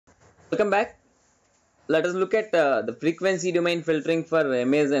Welcome back. Let us look at the frequency domain filtering for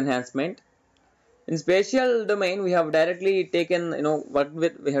image enhancement. In spatial domain, we have directly taken,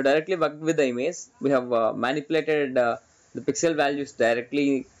 we have directly worked with the image. We have manipulated the pixel values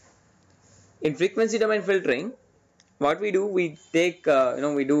directly. In frequency domain filtering, what we do, we take,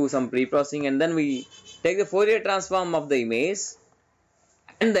 we do some pre-processing, and then we take the Fourier transform of the image,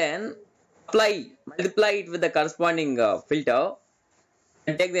 and then multiply it with the corresponding filter,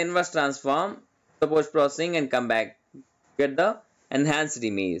 and take the inverse transform, the post processing, and come back, get the enhanced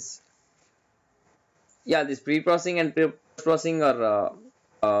image. Yeah, this pre-processing and post-processing are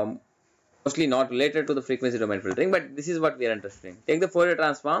mostly not related to the frequency domain filtering, but this is what we are interested in. Take the Fourier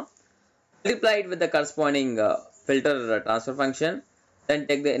transform, multiply it with the corresponding filter transfer function, then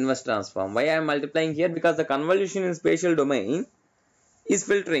take the inverse transform. Why I am multiplying here? Because the convolution in spatial domain is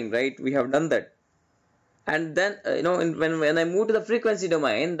filtering, right? We have done that. And then when I move to the frequency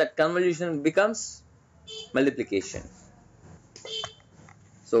domain, that convolution becomes multiplication.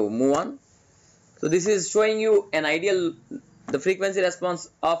 So move on. So this is showing you the frequency response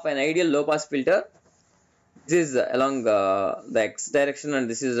of an ideal low pass filter. This is along the x direction, and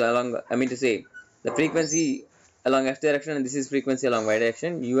this is along, the frequency along x direction, and this is frequency along y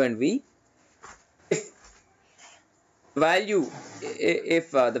direction, u and v.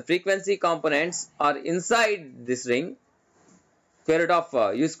 If the frequency components are inside this ring, square root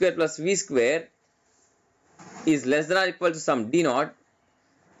of u square plus v square is less than or equal to some d naught,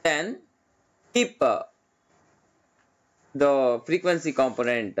 then keep the frequency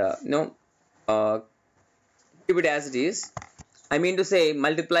component, keep it as it is. I mean to say,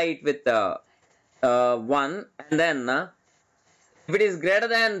 multiply it with 1, and then if it is greater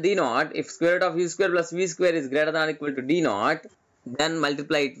than d naught, if square root of u square plus v square is greater than or equal to d naught, then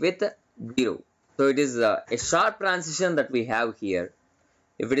multiply it with 0. So it is a sharp transition that we have here.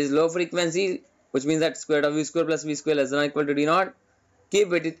 If it is low frequency, which means that square root of u square plus v square less than or equal to d naught,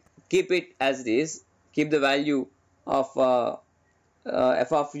 keep it as it is. Keep the value of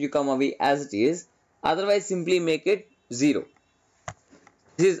f of u comma v as it is. Otherwise, simply make it 0.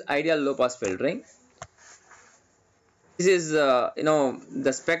 This is ideal low pass filtering. This is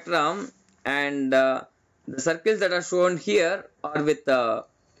the spectrum, and the circles that are shown here are with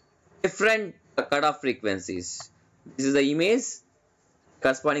different cutoff frequencies. This is the image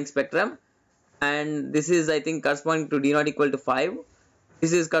corresponding spectrum, and this is, I think, corresponding to d naught equal to 5.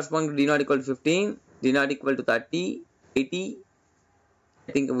 This is corresponding to d naught equal to 15, d naught equal to 30, 80.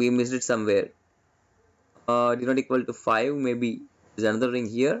 I think we missed it somewhere. D naught equal to 5, maybe there's another ring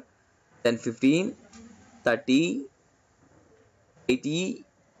here. Then 15, 30, 80,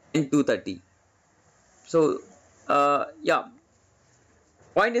 and 230. So yeah,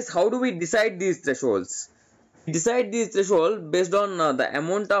 point is, how do we decide these thresholds? We decide these thresholds based on the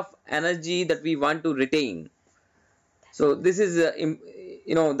amount of energy that we want to retain. So this is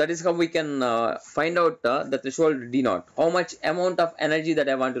that is how we can find out the threshold d naught. How much amount of energy that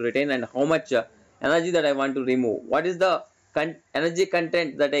I want to retain, and how much energy that I want to remove. What is the energy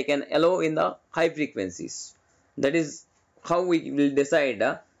content that I can allow in the high frequencies? That is how we will decide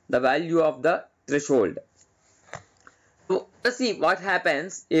the value of the threshold. So let's see what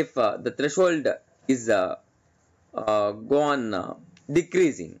happens if the threshold is go on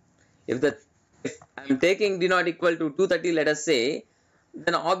decreasing. If I am taking d naught equal to 230, let us say,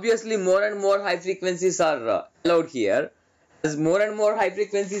 then obviously more and more high frequencies are allowed here. As more and more high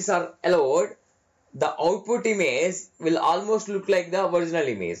frequencies are allowed, the output image will almost look like the original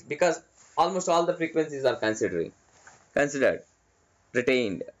image, because almost all the frequencies are considered,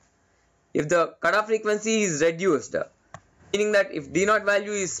 retained. If the cutoff frequency is reduced, meaning that if d naught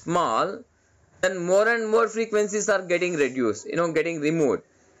value is small, then more and more frequencies are getting reduced, getting removed.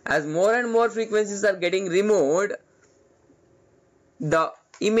 As more and more frequencies are getting removed, the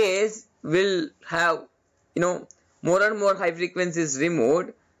image will have, more and more high frequencies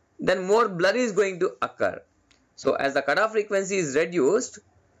removed, then more blur is going to occur. So as the cutoff frequency is reduced,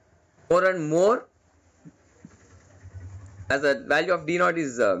 more and more, as the value of d naught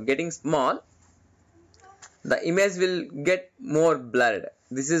is getting small, the image will get more blurred.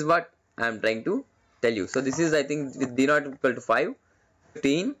 This is what I am trying to tell you. So this is, I think, with d naught equal to 5,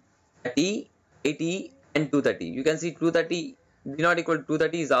 15, 30, 80, and 230. You can see 230, d naught equal to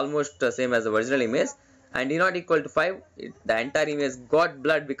 230 is almost the same as the original image, and d naught equal to 5, the entire image got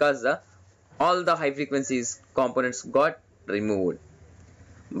blurred because all the high frequencies components got removed.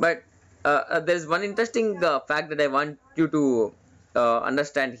 But there is one interesting fact that I want you to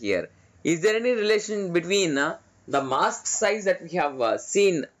understand here. Is there any relation between the mask size that we have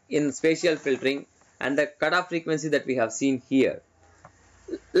seen in spatial filtering and the cutoff frequency that we have seen here?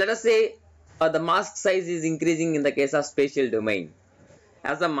 let us say the mask size is increasing in the case of spatial domain.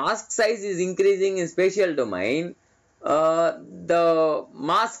 As the mask size is increasing in spatial domain, the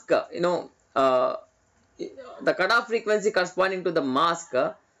mask, the cutoff frequency corresponding to the mask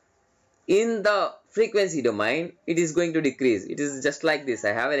in the frequency domain, it is going to decrease. It is just like this.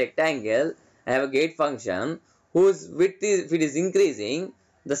 I have a rectangle, I have a gate function whose width is, if it is increasing,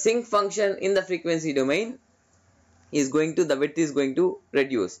 the sinc function in the frequency domain is going to, the width is going to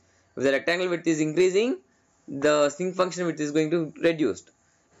reduce. If the rectangle width is increasing, the sinc function width is going to reduce. If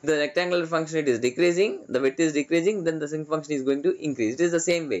the rectangular function it is decreasing, the width is decreasing, then the sinc function is going to increase. It is the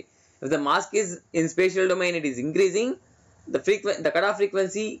same way. If the mask is in spatial domain, it is increasing, the cutoff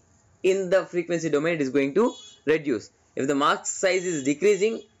frequency in the frequency domain it is going to reduce. If the mask size is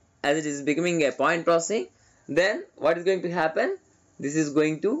decreasing as it is becoming a point processing, then what is going to happen? This is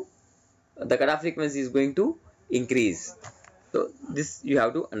going to, the cutoff frequency is going to increase. So this you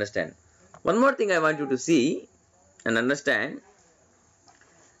have to understand. One more thing I want you to see and understand.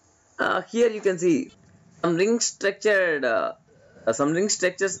 Here you can see some ring structures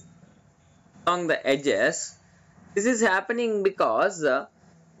along the edges. This is happening because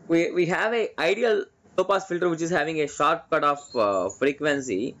we have a ideal low pass filter which is having a sharp cutoff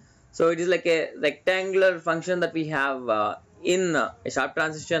frequency. So it is like a rectangular function that we have in a sharp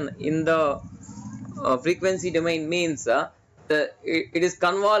transition in the frequency domain, means it is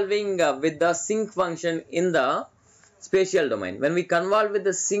convolving with the sinc function in the spatial domain. When we convolve with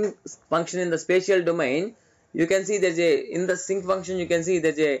the sinc function in the spatial domain, you can see there's a, in the sinc function you can see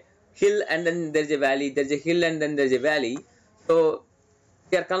there's a hill and then there's a valley, there's a hill and then there's a valley. So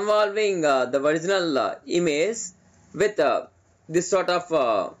we are convolving the original image with this sort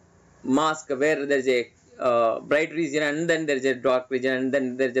of mask where there's a bright region and then there's a dark region and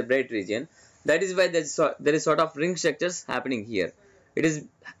then there's a bright region. That is why there is sort of ring structures happening here.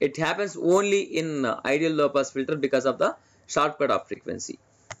 It happens only in ideal low pass filter because of the sharp cutoff frequency.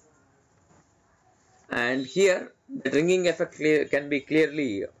 And here the ringing effect can be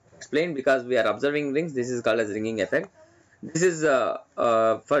clearly explained because we are observing rings. This is called as ringing effect. This is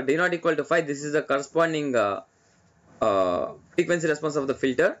for d not equal to 5. This is the corresponding frequency response of the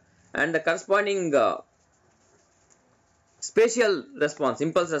filter, and the corresponding spatial response,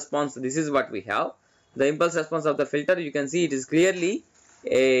 impulse response, this is what we have. The impulse response of the filter, you can see it is clearly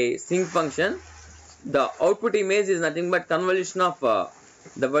a sinc function. The output image is nothing but convolution of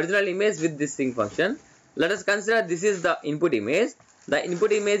the original image with this sinc function. Let us consider this is the input image. The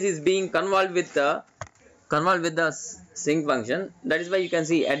input image is being convolved with the sinc function. That is why you can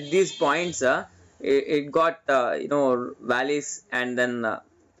see at these points it got valleys and then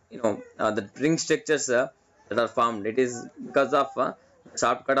the ring structures that are formed. It is because of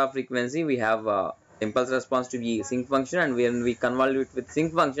sharp cutoff frequency. We have impulse response to be sinc function, and when we convolve it with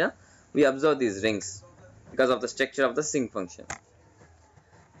sinc function, we observe these rings because of the structure of the sinc function.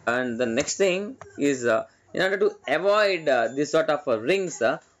 And the next thing is in order to avoid this sort of rings,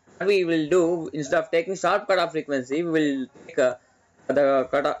 what we will do, instead of taking sharp cutoff frequency, we will take the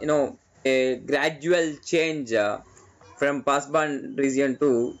cutoff, a gradual change from passband region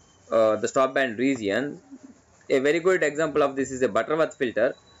to the stopband region. A very good example of this is a Butterworth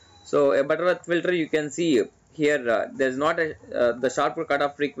filter. So a Butterworth filter, you can see here there is not a the sharp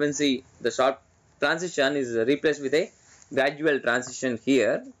cutoff frequency, the sharp transition is replaced with a gradual transition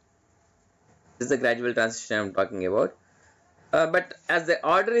here. This is the gradual transition I am talking about. But as the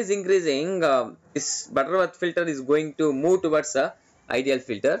order is increasing, this Butterworth filter is going to move towards a ideal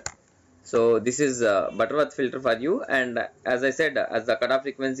filter. So this is Butterworth filter for you, and as I said, as the cutoff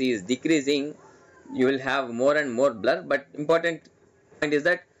frequency is decreasing, you will have more and more blur. But important point is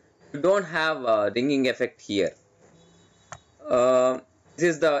that you don't have a ringing effect here. This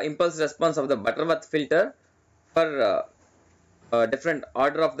is the impulse response of the Butterworth filter for different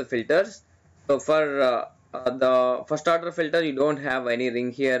order of the filters. So for the first order filter, you don't have any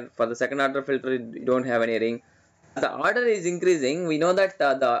ring here. For the second order filter, you don't have any ring. As the order is increasing, we know that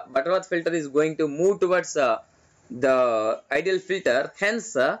the Butterworth filter is going to move towards the ideal filter.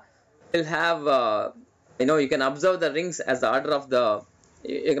 Hence, will have you can observe the rings as the order of the,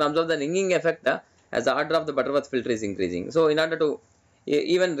 you can observe the ringing effect as the order of the Butterworth filter is increasing. So in order to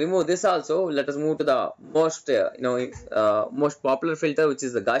even remove this also, let us move to the most most popular filter, which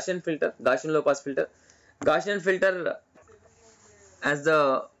is the Gaussian filter, Gaussian low pass filter. Gaussian filter, as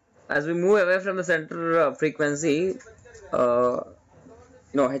we move away from the center frequency, h of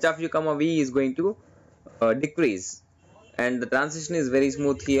u comma v is going to decrease, and the transition is very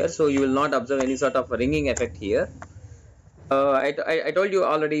smooth here, so you will not observe any sort of ringing effect here. I told you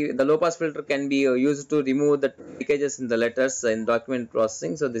already, the low pass filter can be used to remove the leakages in the letters in document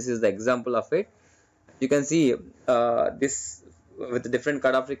processing. So this is the example of it. You can see this with different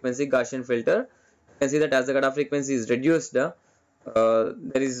cutoff frequency Gaussian filter. You can see that as the cutoff frequency is reduced, there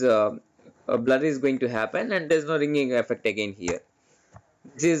is a blur is going to happen, and there is no ringing effect again here.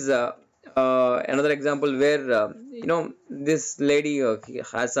 This is another example where this lady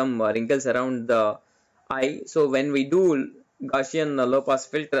has some wrinkles around the eye. So when we do Gaussian low pass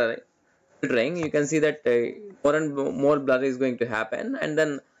filtering, you can see that more and more blur is going to happen, and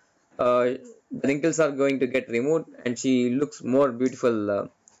then the wrinkles are going to get removed, and she looks more beautiful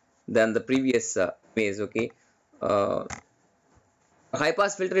than the previous image. Okay, high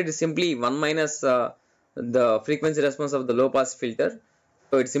pass filter, it is simply 1 minus the frequency response of the low pass filter.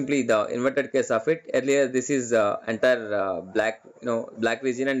 So it's simply the inverted case of it. Earlier this is entire black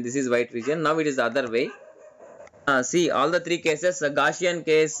region, and this is white region. Now it is the other way. See all the three cases: Gaussian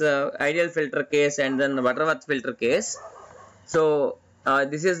case, ideal filter case, and then Butterworth filter case. So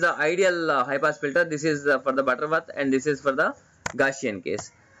this is the ideal high pass filter. This is for the Butterworth, and this is for the Gaussian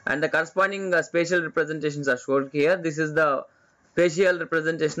case. And the corresponding spatial representations are shown here. This is the spatial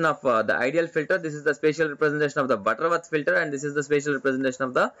representation of the ideal filter. This is the spatial representation of the Butterworth filter, and this is the spatial representation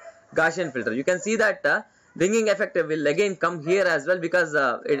of the Gaussian filter. You can see that ringing effect will again come here as well, because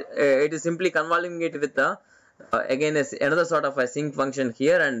it is simply convolving it with again another sort of a sync function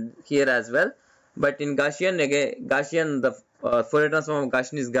here and here as well. But in Gaussian, again Gaussian, the Fourier transform of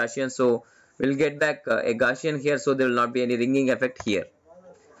Gaussian is Gaussian, so we'll get back a Gaussian here, so there will not be any ringing effect here.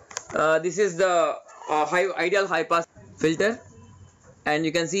 This is the ideal high pass filter, and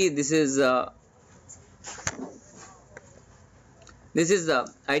you can see this is the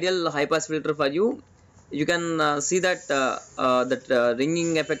ideal high pass filter for you. You can see that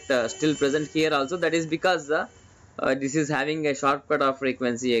ringing effect still present here also. That is because this is having a sharp cutoff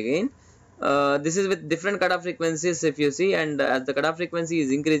frequency again. This is with different cutoff frequencies, if you see, and as the cutoff frequency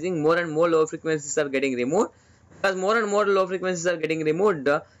is increasing, more and more low frequencies are getting removed. As more and more low frequencies are getting removed,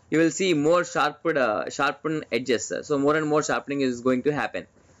 you will see more sharpened edges. So more and more sharpening is going to happen.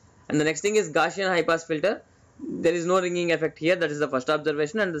 And the next thing is Gaussian high pass filter. There is no ringing effect here. That is the first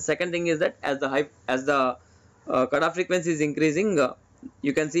observation. And the second thing is that as the cutoff frequency is increasing,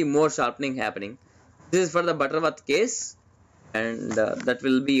 you can see more sharpening happening. This is for the Butterworth case, and that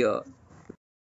will be